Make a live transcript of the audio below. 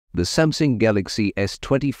The Samsung Galaxy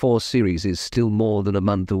S24 series is still more than a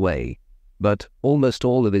month away, but almost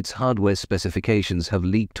all of its hardware specifications have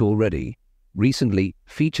leaked already. Recently,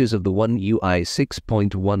 features of the OneUI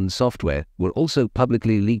 6.1 software were also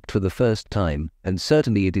publicly leaked for the first time, and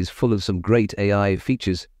certainly it is full of some great AI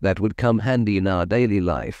features that would come handy in our daily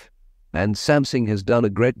life. And Samsung has done a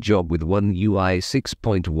great job with OneUI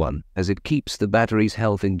 6.1 as it keeps the battery's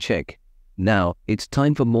health in check. Now, it's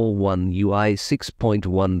time for more OneUI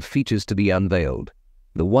 6.1 features to be unveiled.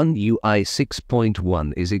 The OneUI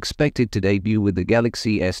 6.1 is expected to debut with the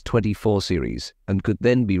Galaxy S24 series and could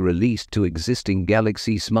then be released to existing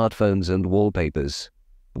Galaxy smartphones and wallpapers.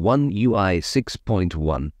 OneUI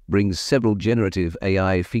 6.1 brings several generative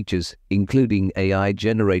AI features, including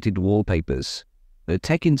AI-generated wallpapers. The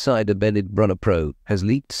Tech Insider Bennett Brunner Pro has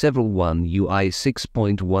leaked several OneUI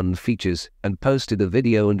 6.1 features and posted a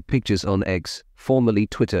video and pictures on X, formerly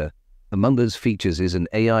Twitter. Among those features is an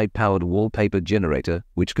AI-powered wallpaper generator,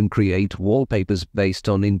 which can create wallpapers based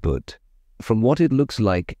on input. From what it looks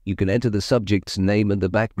like, you can enter the subject's name and the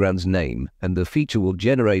background's name, and the feature will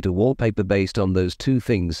generate a wallpaper based on those two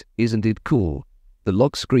things. Isn't it cool? The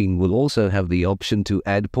lock screen will also have the option to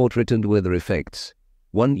add portrait and weather effects.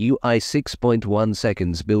 OneUI 6.1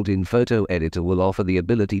 Seconds built-in photo editor will offer the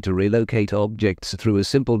ability to relocate objects through a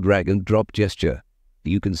simple drag-and-drop gesture.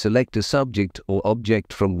 You can select a subject or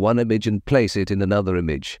object from one image and place it in another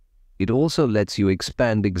image. It also lets you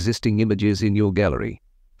expand existing images in your gallery.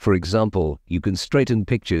 For example, you can straighten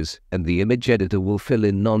pictures, and the image editor will fill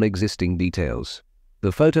in non-existing details.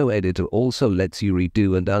 The photo editor also lets you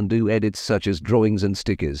redo and undo edits such as drawings and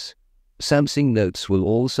stickers. Samsung Notes will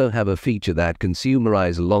also have a feature that can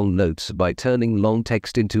summarize long notes by turning long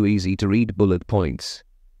text into easy-to-read bullet points.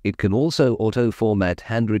 It can also auto-format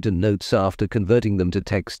handwritten notes after converting them to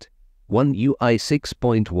text. OneUI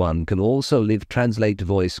 6.1 can also live translate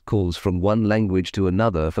voice calls from one language to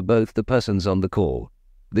another for both the persons on the call.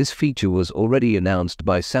 This feature was already announced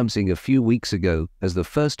by Samsung a few weeks ago as the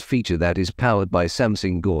first feature that is powered by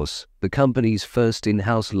Samsung Gauss, the company's first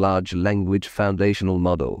in-house large language foundational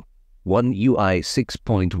model. OneUI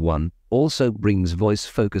 6.1 also brings voice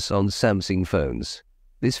focus on Samsung phones.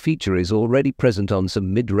 This feature is already present on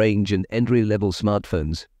some mid-range and entry-level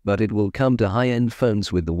smartphones, but it will come to high-end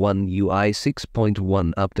phones with the OneUI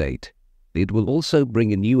 6.1 update. It will also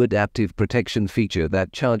bring a new adaptive protection feature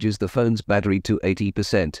that charges the phone's battery to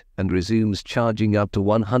 80% and resumes charging up to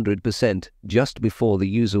 100% just before the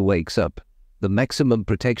user wakes up. The maximum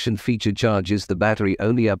protection feature charges the battery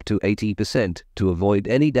only up to 80% to avoid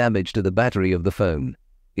any damage to the battery of the phone.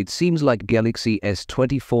 It seems like Galaxy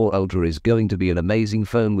S24 Ultra is going to be an amazing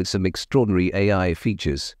phone with some extraordinary AI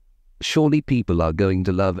features. Surely people are going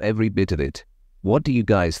to love every bit of it. What do you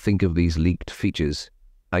guys think of these leaked features?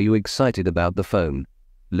 Are you excited about the phone?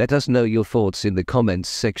 Let us know your thoughts in the comments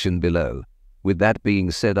section below. With that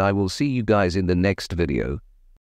being said, I will see you guys in the next video.